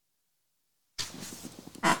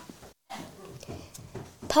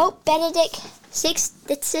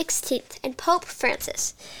XVI, and Pope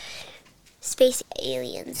Francis. Space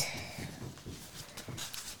aliens.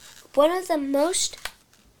 One of the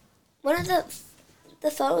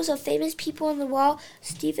photos of famous people on the wall,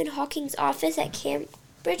 Stephen Hawking's office at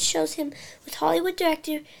Cambridge, shows him with Hollywood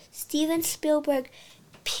director Steven Spielberg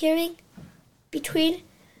peering between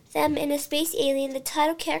them in a space alien, the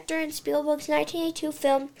title character in Spielberg's 1982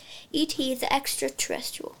 film E.T. the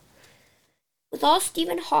Extraterrestrial. With all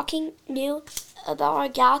Stephen Hawking knew about our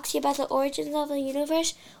galaxy, about the origins of the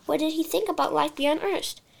universe, what did he think about life beyond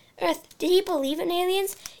Earth? Did he believe in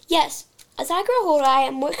aliens? Yes. As I grow older, I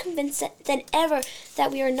am more convinced than ever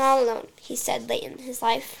that we are not alone, he said late in his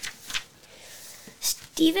life.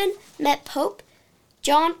 Stephen met Pope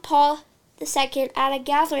John Paul II at a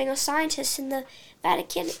gathering of scientists in the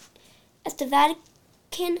Vatican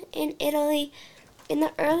in Italy in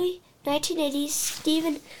the early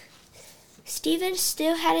 1980s. Stephen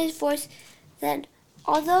still had his voice then.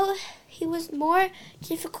 Although he was more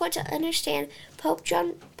difficult to understand, Pope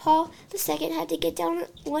John Paul II had to get down on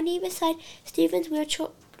one knee beside Stephen's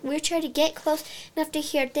wheelchair to get close enough to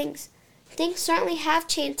hear things. Things certainly have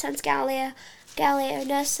changed since Galileo,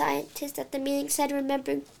 no scientist at the meeting said,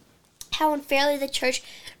 remembering how unfairly the church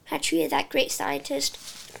had treated that great scientist.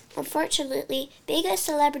 Unfortunately, being a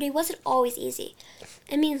celebrity wasn't always easy.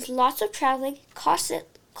 It means lots of traveling,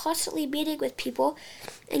 constantly meeting with people,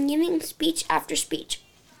 and giving speech after speech.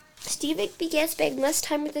 Stephen began spending less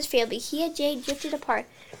time with his family. He and Jane drifted apart.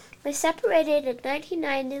 They separated in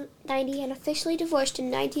 1990 and officially divorced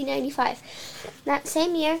in 1995. That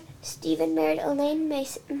same year, Stephen married Elaine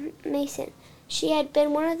Mason. She had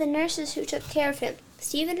been one of the nurses who took care of him.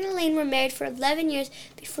 Stephen and Elaine were married for 11 years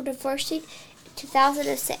before divorcing in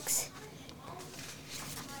 2006.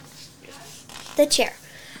 The chair.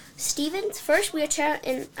 Stephen's first wheelchair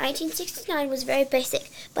in 1969 was very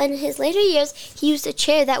basic, but in his later years, he used a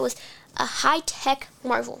chair that was a high-tech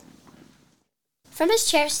marvel. From his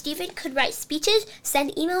chair, Stephen could write speeches,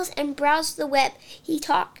 send emails, and browse the web. He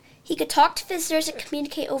could talk to visitors and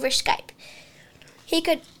communicate over Skype. He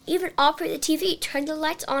could even operate the TV, turn the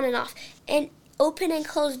lights on and off, and open and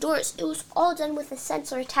close doors. It was all done with a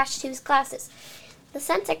sensor attached to his glasses. The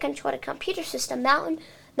sensor controlled a computer system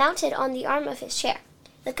mounted on the arm of his chair.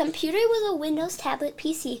 The computer was a Windows tablet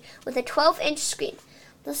PC with a 12-inch screen.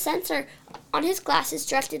 The sensor on his glasses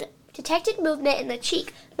detected movement in the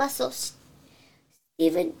cheek muscles.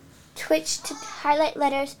 Stephen twitched to highlight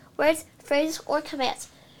letters, words, phrases, or commands.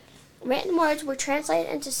 Written words were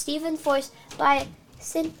translated into Stephen's voice by a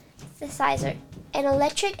synthesizer, an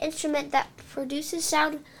electric instrument that produces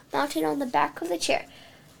sound mounted on the back of the chair.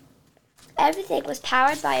 Everything was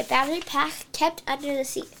powered by a battery pack kept under the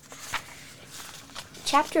seat.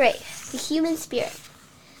 Chapter 8. The Human Spirit.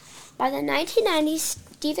 By the 1990s,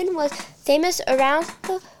 Stephen was famous around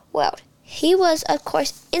the world. He was, of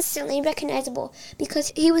course, instantly recognizable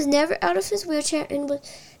because he was never out of his wheelchair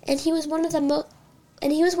and he was one of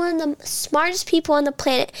the smartest people on the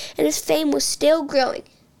planet, and his fame was still growing.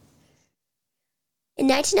 In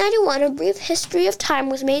 1991, A Brief History of Time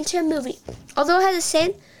was made into a movie. Although it had the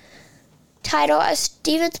same title as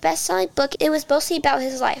Stephen's best-selling book, it was mostly about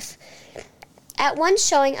his life. At one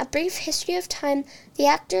showing, A Brief History of Time, the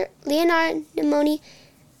actor Leonard Nimoy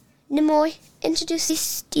introduced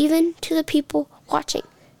Stephen to the people watching.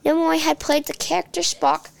 Nimoy had played the character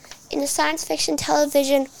Spock in the science fiction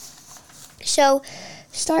television show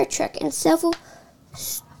Star Trek and several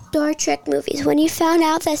Star Trek movies. When he found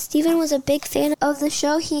out that Stephen was a big fan of the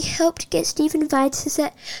show, he helped get Stephen invited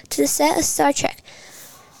to the set of Star Trek,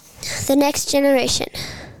 The Next Generation.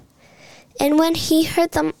 And when he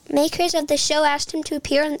heard the makers of the show asked him to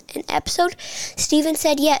appear in an episode, Stephen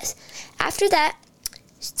said yes. After that,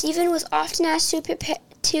 Stephen was often asked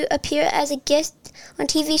to appear as a guest on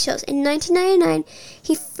TV shows. In 1999,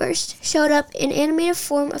 he first showed up in animated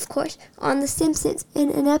form, of course, on The Simpsons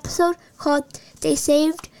in an episode called They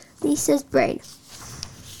Saved Lisa's Brain.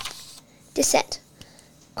 Descent.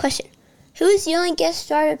 Question. Who is the only guest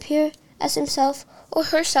star to appear as himself or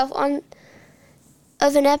herself on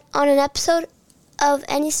an episode of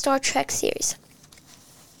any Star Trek series?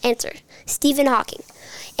 Answer. Stephan Hawking.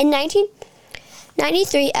 In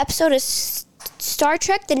 1993 episode of Star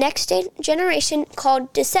Trek The Next Generation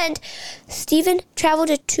called Descent, Stephen traveled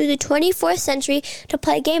to the 24th century to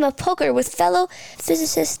play a game of poker with fellow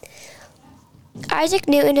physicists Isaac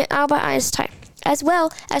Newton and Albert Einstein, as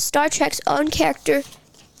well as Star Trek's own character,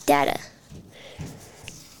 Data.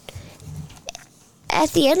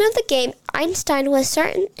 At the end of the game, Einstein was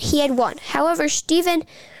certain he had won. However, Stephen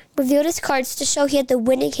revealed his cards to show he had the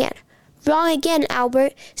winning hand. Wrong again,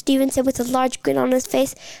 Albert, Stephen said with a large grin on his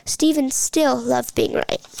face. Stephen still loved being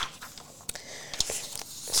right.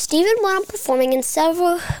 Stephen went on performing in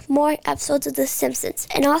several more episodes of The Simpsons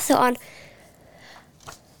and also on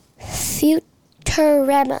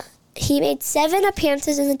Futurama. He made 7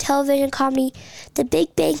 appearances in the television comedy The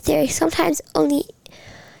Big Bang Theory, sometimes only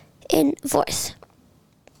in voice.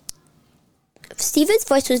 Stephen's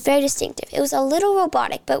voice was very distinctive. It was a little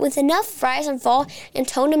robotic, but with enough rise and fall and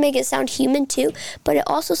tone to make it sound human too, but it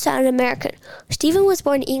also sounded American. Stephen was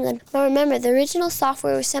born in England, but remember, the original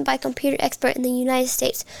software was sent by a computer expert in the United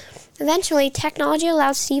States. Eventually, technology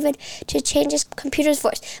allowed Stephen to change his computer's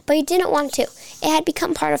voice, but he didn't want to. It had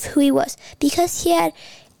become part of who he was. Because he had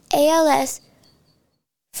ALS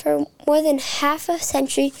for more than half a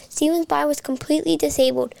century, Stephen's body was completely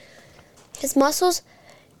disabled. His muscles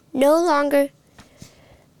no longer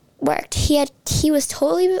worked. He was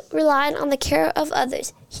totally reliant on the care of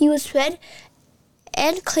others. He was fed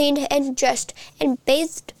and cleaned and dressed and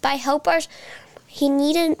bathed by helpers. He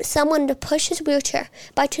needed someone to push his wheelchair.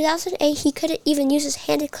 By 2008, he couldn't even use his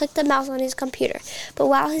hand to click the mouse on his computer. But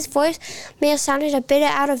while his voice may have sounded a bit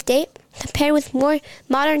out of date, compared with more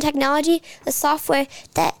modern technology, the software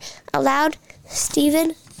that allowed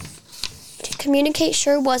Stephen to communicate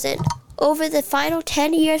sure wasn't. Over the final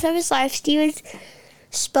 10 years of his life, Stephen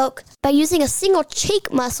spoke by using a single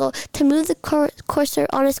cheek muscle to move the cursor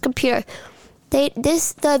on his computer. The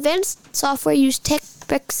advanced software used text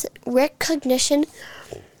recognition,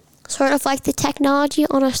 sort of like the technology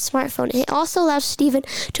on a smartphone. It also allows Stephen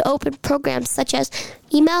to open programs such as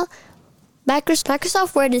email,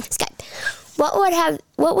 Microsoft Word, and Skype.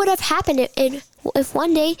 What would have happened if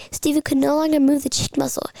one day Stephen could no longer move the cheek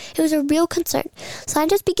muscle? It was a real concern.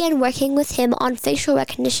 Scientists began working with him on facial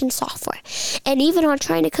recognition software, and even on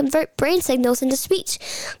trying to convert brain signals into speech.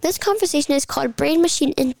 This conversation is called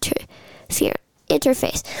brain-machine interface,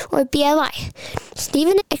 or BMI.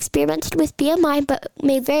 Stephen experimented with BMI but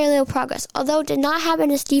made very little progress. Although it did not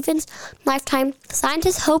happen in Stephen's lifetime,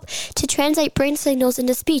 scientists hope to translate brain signals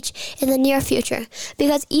into speech in the near future.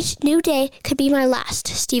 Because each new day could be my last,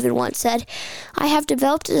 Stephen once said. I have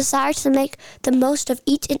developed a desire to make the most of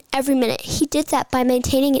each and every minute. He did that by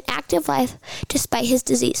maintaining an active life despite his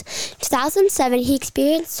disease. In 2007, he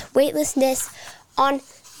experienced weightlessness on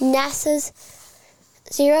NASA's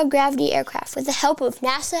zero-gravity aircraft. With the help of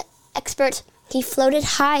NASA experts, he floated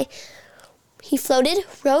high. He floated,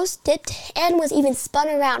 rose, dipped, and was even spun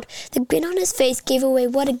around. The grin on his face gave away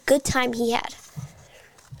what a good time he had.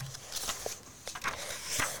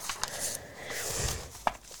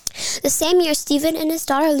 The same year, Stephen and his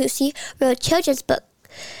daughter Lucy wrote a children's book,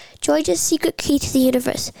 George's Secret Key to the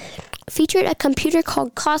Universe. Featured a computer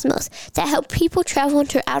called Cosmos that helped people travel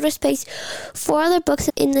into outer space. 4 other books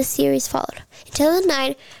in the series followed. In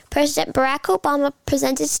 2009, President Barack Obama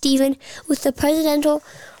presented Stephen with the Presidential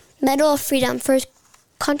Medal of Freedom for his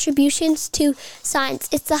contributions to science.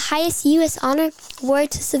 It's the highest U.S. honor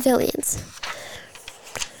awarded to civilians.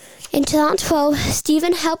 In 2012,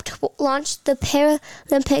 Stephen helped launch the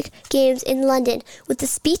Paralympic Games in London with a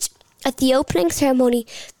speech at the opening ceremony.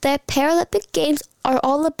 The Paralympic Games are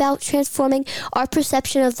all about transforming our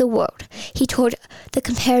perception of the world, he told the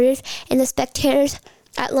competitors and the spectators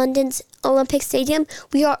at London's Olympic Stadium.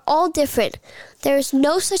 We are all different. There is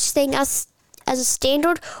no such thing as a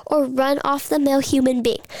standard or run-off-the-mill human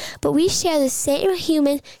being, but we share the same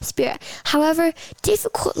human spirit. However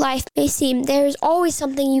difficult life may seem, there is always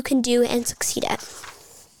something you can do and succeed at.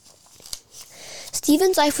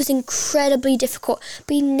 Stephen's life was incredibly difficult,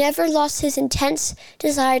 but he never lost his intense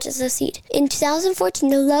desire to succeed. In 2014,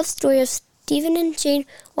 the love story of Stephen and Jane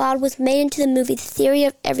Wilde was made into the movie The Theory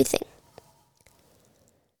of Everything.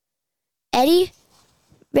 Eddie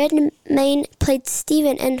Redmayne played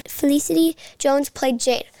Stephen and Felicity Jones played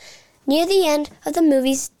Jane. Near the end of the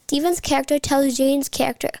movie, Stephen's character tells Jane's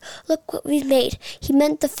character, "Look what we've made." He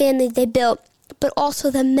meant the family they built, but also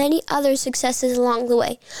the many other successes along the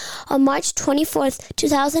way. On March 24th,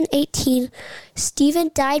 2018, Stephen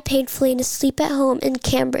died painfully in his sleep at home in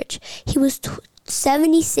Cambridge. He was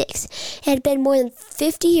 76. It had been more than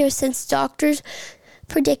 50 years since doctors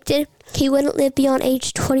predicted he wouldn't live beyond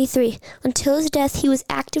age 23. Until his death, he was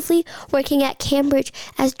actively working at Cambridge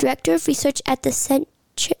as director of research at the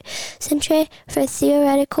Centre for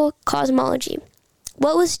Theoretical Cosmology.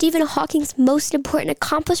 What was Stephen Hawking's most important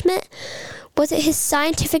accomplishment? Was it his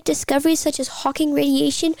scientific discoveries such as Hawking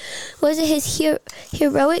radiation? Was it his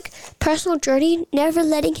heroic personal journey, never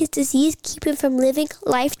letting his disease keep him from living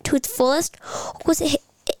life to its fullest?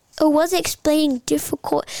 Or was it explaining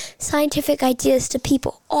difficult scientific ideas to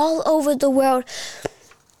people all over the world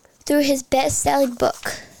through his best-selling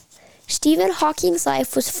book? Stephen Hawking's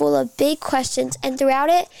life was full of big questions, and throughout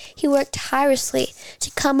it, he worked tirelessly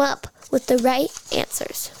to come up with the right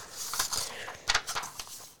answers.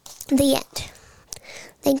 The end.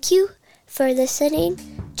 Thank you for listening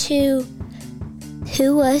to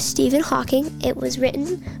Who Was Stephen Hawking? It was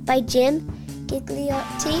written by Jim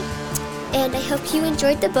Gigliotti, and I hope you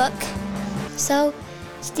enjoyed the book. So,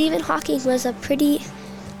 Stephen Hawking was a pretty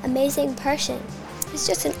amazing person. He's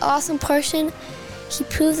just an awesome person. He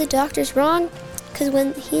proved the doctors wrong, because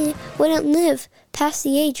when he wouldn't live past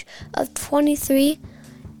the age of 23,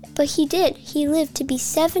 but he did. He lived to be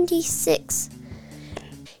 76.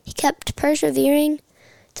 He kept persevering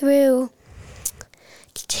through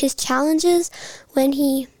his challenges. When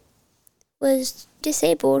he was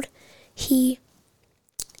disabled, he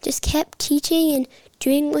just kept teaching and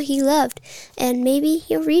doing what he loved. And maybe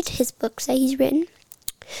you'll read his books that he's written.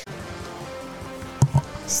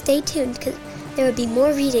 Stay tuned, because there will be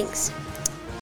more readings.